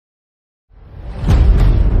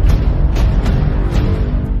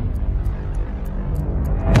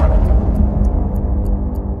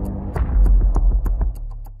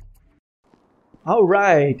All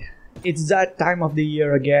right, it's that time of the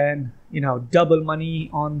year again. Double money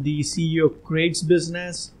on the CEO crates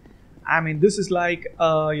business. I mean, this is like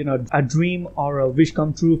a dream or a wish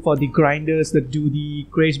come true for the grinders that do the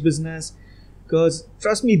crates business. Because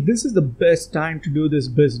trust me, this is the best time to do this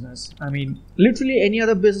business. I mean, literally any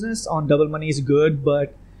other business on double money is good,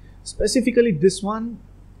 but specifically this one,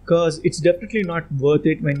 because it's definitely not worth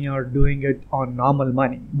it when you're doing it on normal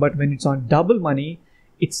money. But when it's on double money,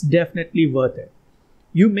 it's definitely worth it.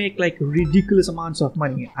 You make like ridiculous amounts of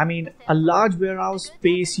money. I mean, a large warehouse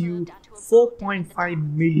pays you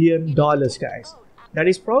 $4.5 million, guys. That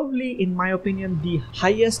is probably, in my opinion, the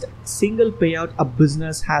highest single payout a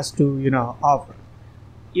business has to, offer.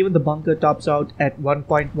 Even the bunker tops out at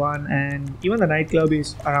 1.1, and even the nightclub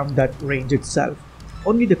is around that range itself.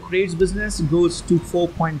 Only the crates business goes to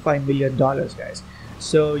 $4.5 million, guys.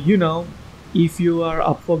 So, if you are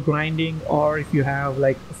up for grinding, or if you have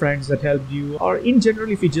like friends that help you, or in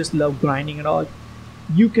general if you just love grinding and all,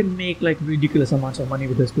 you can make like ridiculous amounts of money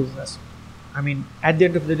with this business. I mean, at the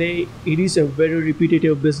end of the day, it is a very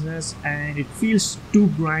repetitive business and it feels too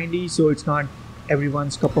grindy, so it's not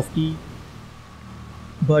everyone's cup of tea.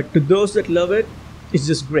 But to those that love it, it's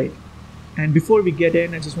just great. And before we get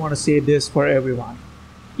in, I just want to say this for everyone.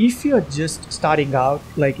 If you're just starting out,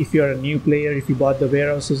 like if you're a new player, if you bought the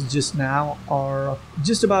warehouses just now, or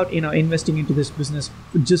just about investing into this business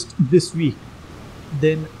just this week,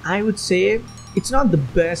 then I would say it's not the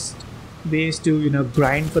best ways to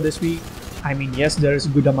grind for this week. I mean, yes, there is a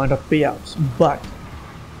good amount of payouts, but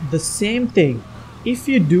the same thing if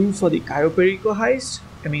you do for the Cayo Perico heist.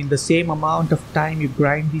 I mean, the same amount of time you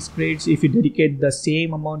grind these crates, if you dedicate the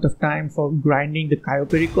same amount of time for grinding the Cayo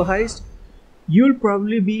Perico heist, you'll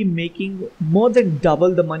probably be making more than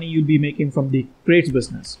double the money you'll be making from the crates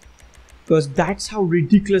business. Because that's how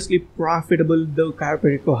ridiculously profitable the Cayo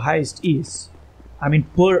Perico heist is. I mean,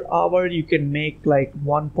 per hour you can make like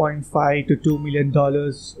 $1.5 to $2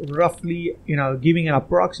 million roughly, giving an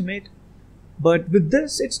approximate. But with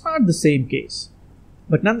this, it's not the same case.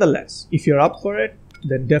 But nonetheless, if you're up for it,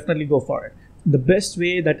 then definitely go for it. The best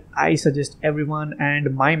way that I suggest everyone,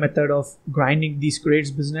 and my method of grinding these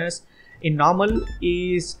crates business in normal,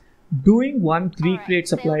 is doing 3 crate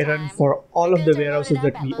supply run for all of the warehouses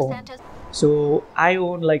that we own. So I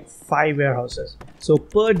own like 5 warehouses. So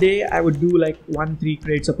per day I would do like 3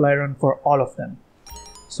 crate supply run for all of them.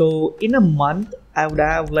 So in a month I would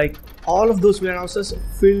have like all of those warehouses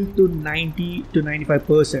filled to 90 to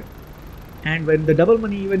 95%. And when the double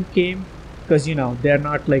money event came, because they're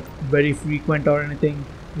not like very frequent or anything,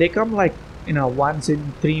 they come like once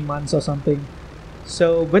in 3 months or something.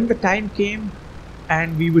 So when the time came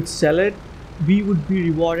and we would sell it, we would be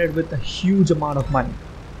rewarded with a huge amount of money.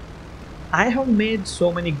 I have made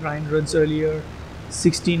so many grind runs earlier,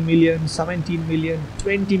 16 million, 17 million,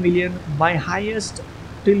 20 million, my highest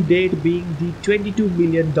till date being the $22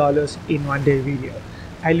 million in one day video.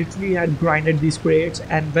 I literally had grinded these crates,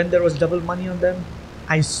 and when there was double money on them,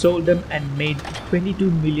 I sold them and made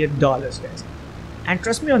 $22 million, guys. And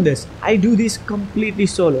trust me on this, I do this completely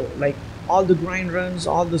solo. Like all the grind runs,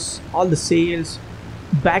 all the sales.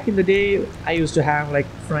 Back in the day, I used to have like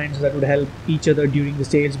friends that would help each other during the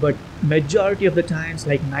sales, but majority of the times,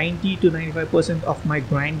 like 90 to 95% of my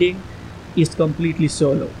grinding is completely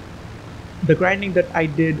solo. The grinding that I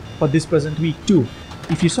did for this present week too.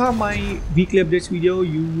 If you saw my weekly updates video,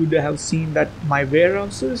 you would have seen that my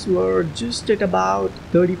warehouses were just at about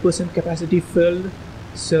 30% capacity filled.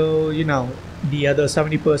 So, the other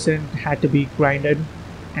 70% had to be grinded,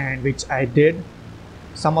 and which I did.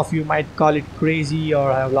 Some of you might call it crazy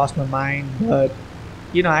or I have lost my mind, but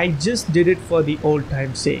I just did it for the old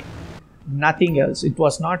time's sake. Nothing else. It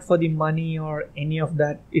was not for the money or any of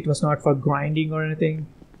that. It was not for grinding or anything.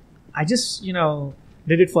 I just,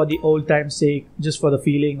 did it for the old time's sake, just for the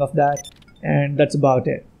feeling of that, and that's about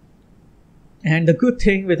it. And the good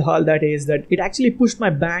thing with all that is that it actually pushed my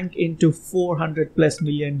bank into $400+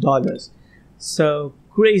 million. So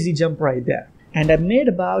crazy jump right there. And I made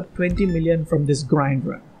about 20 million from this grind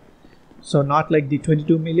run. So not like the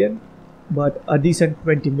 22 million, but a decent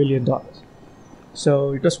 $20 million.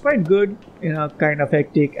 So it was quite good, kind of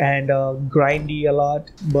hectic and grindy a lot,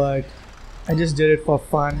 but I just did it for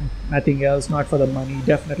fun, nothing else, not for the money,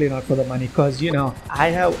 definitely not for the money, because I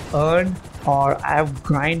have earned, or I have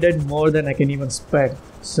grinded more than I can even spend.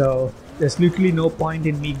 So there's literally no point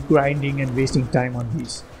in me grinding and wasting time on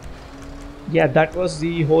these. Yeah, that was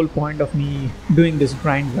the whole point of me doing this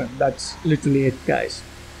grind run. That's literally it, guys.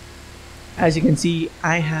 As you can see,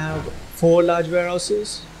 I have 4 large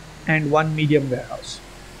warehouses and 1 medium warehouse.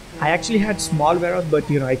 I actually had small warehouse, but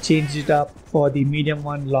I changed it up for the medium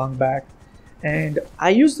one long back. And I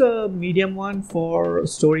use the medium one for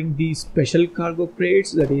storing the special cargo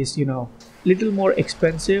crates, that is, little more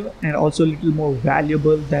expensive and also little more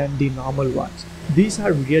valuable than the normal ones. These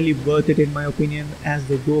are really worth it in my opinion, as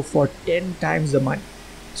they go for 10 times the money.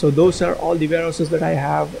 So those are all the warehouses that I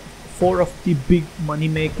have, 4 of the big money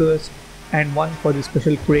makers and 1 for the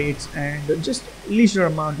special crates and just leisure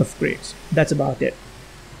amount of crates. That's about it.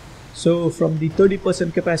 So from the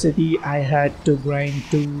 30% capacity, I had to grind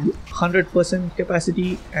to 100%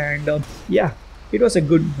 capacity, and yeah, it was a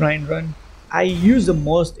good grind run. I used the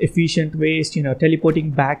most efficient ways,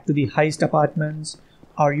 teleporting back to the highest apartments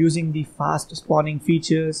or using the fast spawning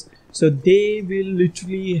features. So they will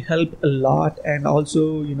literally help a lot and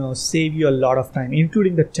also, save you a lot of time,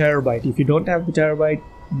 including the terabyte. If you don't have the terabyte,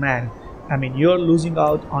 man, I mean, you're losing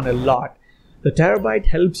out on a lot. The terabyte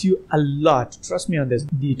helps you a lot, trust me on this.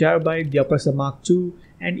 The terabyte, the Oppressor Mark II,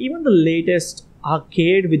 and even the latest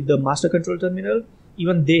arcade with the master control terminal,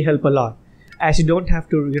 even they help a lot, as you don't have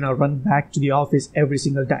to run back to the office every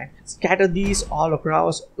single time. Scatter these all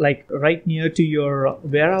across, like right near to your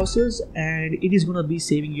warehouses, and it is going to be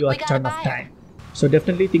saving you a ton of time. So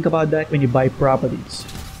definitely think about that when you buy properties.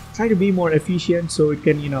 Try to be more efficient so it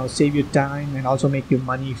can save you time and also make your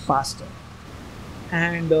money faster.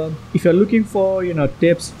 And if you're looking for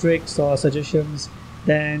tips, tricks or suggestions,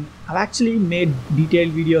 then I've actually made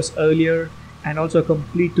detailed videos earlier and also a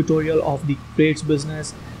complete tutorial of the crates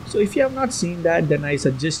business. So if you have not seen that, then I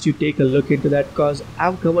suggest you take a look into that, because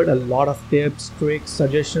I've covered a lot of tips, tricks,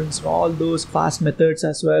 suggestions, all those fast methods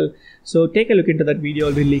as well. So take a look into that video.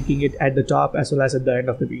 I'll be linking it at the top as well as at the end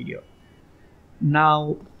of the video.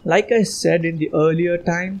 Now, like I said in the earlier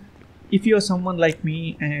time, if you're someone like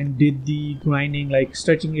me and did the grinding, like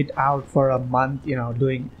stretching it out for a month,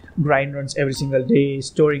 doing grind runs every single day,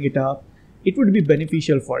 storing it up, it would be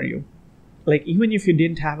beneficial for you. Like even if you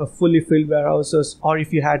didn't have a fully filled warehouses, or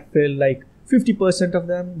if you had filled like 50% of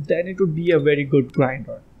them, then it would be a very good grind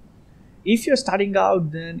run. If you're starting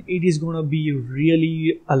out, then it is going to be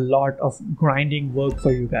really a lot of grinding work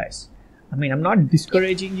for you guys. I mean, I'm not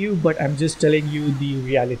discouraging you, but I'm just telling you the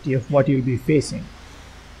reality of what you'll be facing.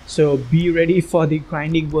 So be ready for the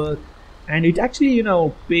grinding work, and it actually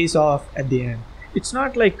pays off at the end. It's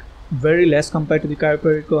not like very less compared to the Cayo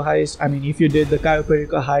Perico heist. I mean, if you did the Cayo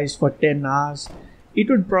Perico heist for 10 hours, it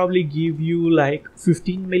would probably give you like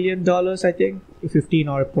 $15 million, I think. 15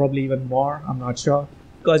 or probably even more, I'm not sure,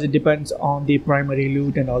 because it depends on the primary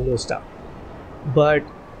loot and all those stuff. But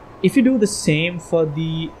if you do the same for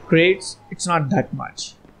the crates, it's not that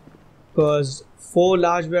much, because 4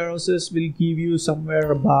 large warehouses will give you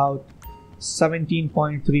somewhere about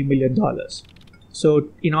 $17.3 million. So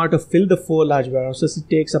in order to fill the 4 large warehouses, it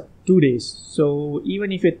takes up 2 days. So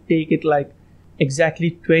even if you take it like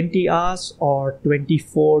exactly 20 hours or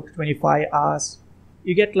 24 to 25 hours,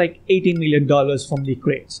 you get like $18 million from the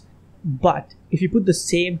crates. But if you put the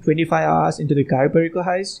same 25 hours into the Cayo Perico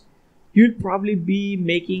heist, you'll probably be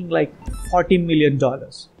making like $40 million,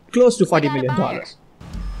 close to $40 million.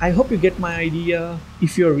 I hope you get my idea.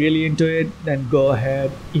 If you're really into it, then go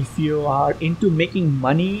ahead. If you are into making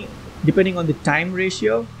money, depending on the time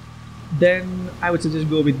ratio, then I would suggest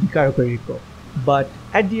go with the Cayo Perico. But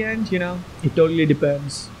at the end, it totally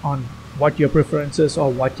depends on what your preferences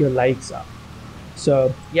or what your likes are.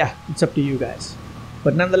 So yeah, it's up to you guys.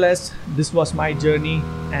 But nonetheless, this was my journey,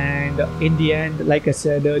 and in the end, like I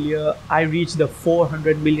said earlier, I reached the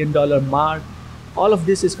 $400 million mark. All of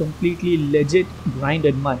this is completely legit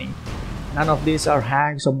grinded money. None of these are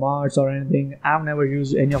hacks or mods or anything. I've never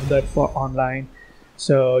used any of that for online.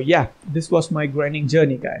 So yeah, this was my grinding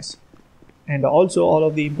journey, guys. And also all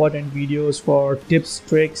of the important videos for tips,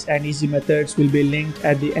 tricks and easy methods will be linked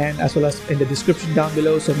at the end as well as in the description down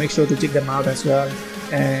below. So make sure to check them out as well.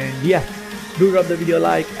 And yeah, do drop the video a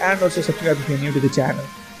like and also subscribe if you're new to the channel.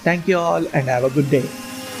 Thank you all and have a good day.